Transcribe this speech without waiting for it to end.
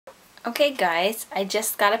Okay guys, I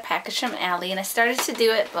just got a package from Alli and I started to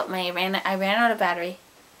do it, but I ran out of battery.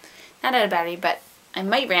 Not out of battery, but I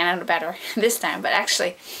might ran out of battery this time, but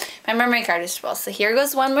actually my memory card is full. So here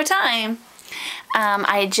goes one more time.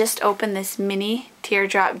 I just opened this mini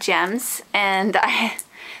teardrop gems and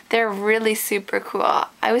they're really super cool.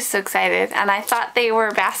 I was so excited and I thought they were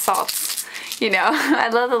bath salts. You know, I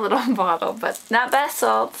love the little bottle, but not bath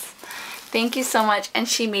salts. Thank you so much. And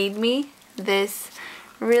she made me this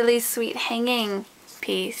really sweet hanging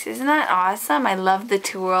piece. Isn't that awesome? I love the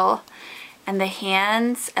tulle and the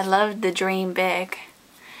hands. I love the dream big.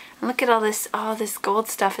 And look at all this gold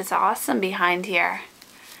stuff is awesome behind here.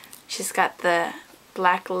 She's got the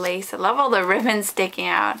black lace. I love all the ribbons sticking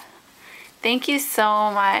out. Thank you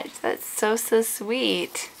so much. That's so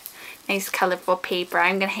sweet. Nice colorful paper.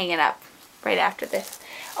 I'm gonna hang it up right after this.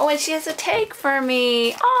 Oh, and she has a tag for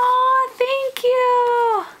me. Oh, thank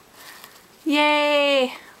you.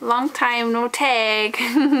 Yay! Long time no tag.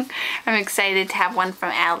 I'm excited to have one from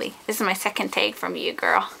Alli. This is my second tag from you,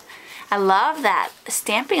 girl. I love that.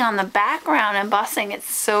 Stamping on the background, embossing. It's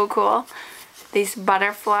so cool. These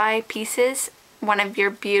butterfly pieces. One of your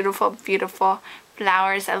beautiful, beautiful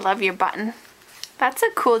flowers. I love your button. That's a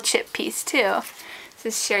cool chip piece too.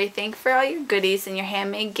 This is Sherry. Thank you for all your goodies and your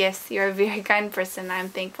handmade gifts. You're a very kind person. I'm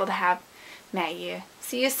thankful to have met you.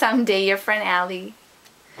 See you someday, your friend Alli.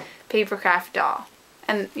 Papercraftdoll.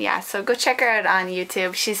 And yeah, so go check her out on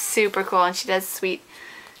YouTube. She's super cool and she does sweet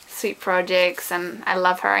projects and I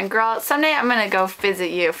love her. And girl, someday I'm gonna go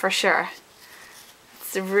visit you for sure.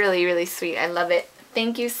 It's really sweet. I love it.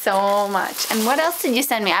 Thank you so much. And what else did you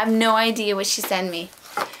send me? I have no idea what she sent me.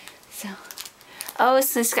 So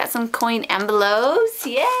she's got some coin envelopes.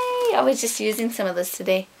 Yay! I was just using some of this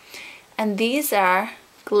today. And these are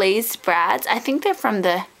glazed brads. I think they're from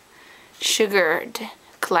the Sugared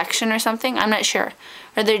collection or something. I'm not sure.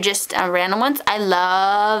 Or they're just random ones. I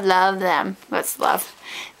love them. Let's love.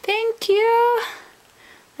 Thank you.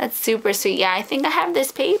 That's super sweet. Yeah, I think I have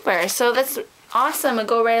this paper. So that's awesome. I'll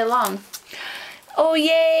go right along. Oh,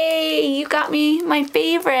 yay! You got me my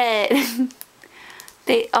favorite.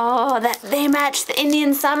 They match the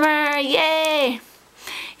Indian summer. Yay!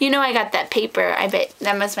 You know I got that paper. I bet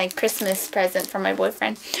that was my Christmas present from my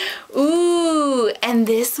boyfriend. Ooh, and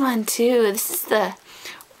this one too.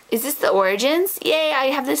 Is this the Origins? Yay, I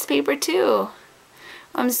have this paper too.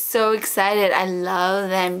 I'm so excited. I love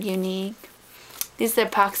them. Unique. These are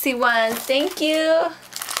epoxy ones. Thank you.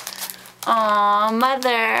 Aw,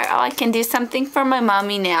 mother. Oh, I can do something for my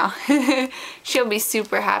mommy now. She'll be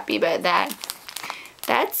super happy about that.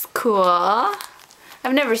 That's cool.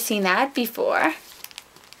 I've never seen that before.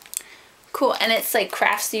 Cool, and it's like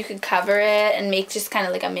craft so you could cover it and make just kind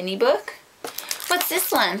of like a mini book. What's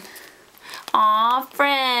this one? Aw,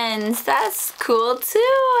 friends. That's cool too.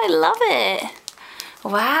 I love it.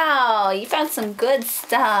 Wow, you found some good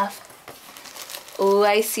stuff. Oh,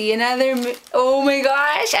 I see another. Oh my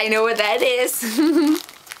gosh, I know what that is.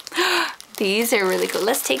 These are really cool.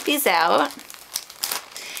 Let's take these out.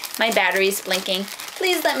 My battery's blinking.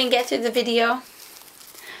 Please let me get through the video.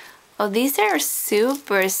 Oh, these are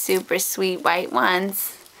super sweet white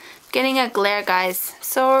ones. Getting a glare, guys.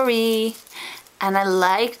 Sorry. And I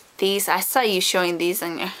like these. I saw you showing these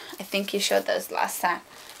on your, I think you showed those last time.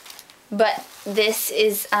 But this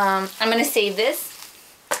is, I'm going to save this.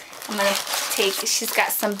 I'm going to take, she's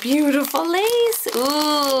got some beautiful lace.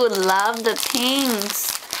 Ooh, love the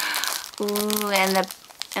pinks. Ooh,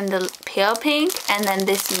 and the pale pink. And then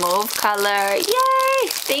this mauve color. Yay!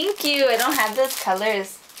 Thank you. I don't have those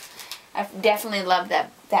colors. I definitely love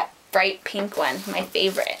that bright pink one, my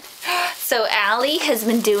favorite. So Alli has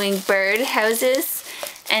been doing bird houses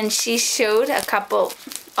and she showed a couple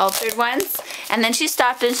altered ones and then she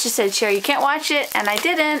stopped and she said, Sherry, you can't watch it, and I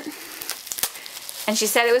didn't. And she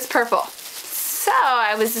said it was purple. So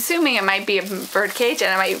I was assuming it might be a bird cage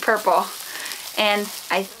and it might be purple. And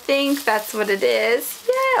I think that's what it is.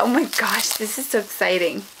 Yeah, oh my gosh, this is so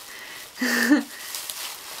exciting.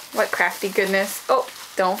 What crafty goodness. Oh,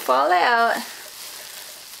 don't fall out.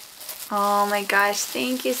 Oh my gosh,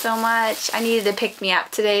 thank you so much. I needed to pick me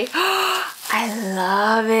up today. I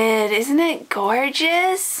love it. Isn't it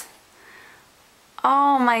gorgeous?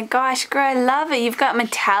 Oh my gosh, girl, I love it. You've got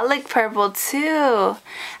metallic purple too.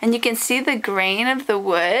 And you can see the grain of the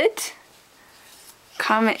wood.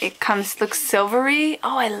 Looks silvery.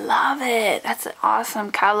 Oh, I love it. That's an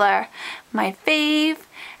awesome color. My fave.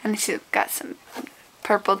 And she's got some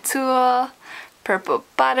purple tulle, purple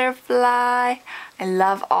butterfly. I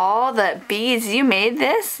love all the beads. You made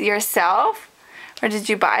this yourself? Or did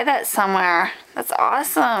you buy that somewhere? That's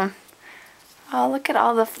awesome. Oh, look at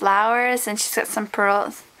all the flowers. And she's got some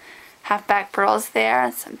pearls. halfback pearls there,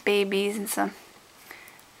 and some babies, and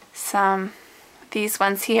some these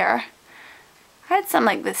ones here. I had some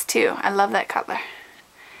like this too. I love that color.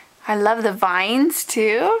 I love the vines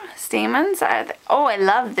too, stamens. Oh, I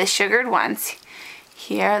love the sugared ones.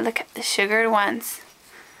 Here, look at the sugared ones.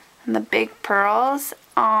 And the big pearls.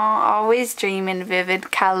 Oh, always dream in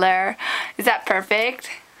vivid color. Is that perfect?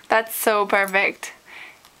 That's so perfect.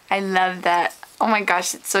 I love that. Oh my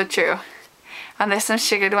gosh, it's so true. And there's some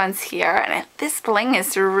sugared ones here. And this bling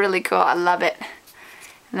is really cool. I love it.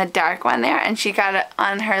 And the dark one there. And she got it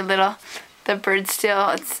on her little, the bird still.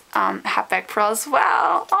 It's halfback pearl as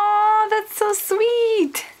well. Oh, that's so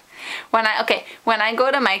sweet. When I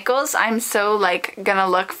go to Michael's, I'm so like gonna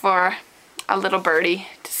look for a little birdie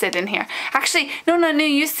to sit in here. Actually, no,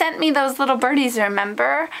 you sent me those little birdies,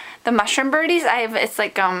 remember? The mushroom birdies? it's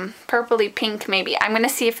like purpley pink maybe. I'm gonna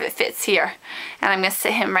see if it fits here. And I'm gonna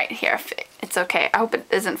sit him right here if it's okay. I hope it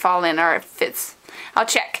doesn't fall in or it fits. I'll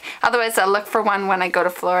check. Otherwise I'll look for one when I go to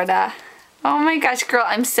Florida. Oh my gosh, girl,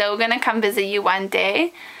 I'm so gonna come visit you one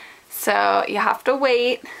day. So you have to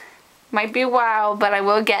wait. Might be a while, but I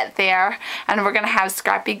will get there, and we're gonna have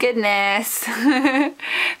scrappy goodness.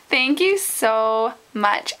 Thank you so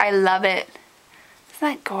much. I love it. Isn't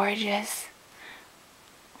that gorgeous?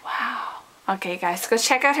 Wow. Okay, guys, go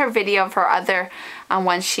check out her video of her other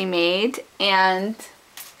ones she made, and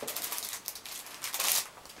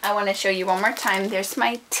I want to show you one more time. There's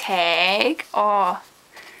my tag. Oh,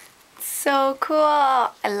 so cool.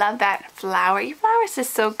 I love that flower. Your flowers are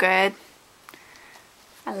so good.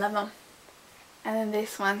 I love them. And then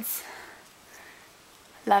these ones.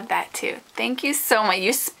 Love that too. Thank you so much.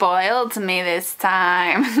 You spoiled me this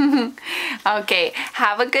time. Okay,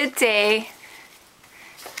 have a good day.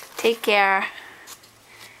 Take care.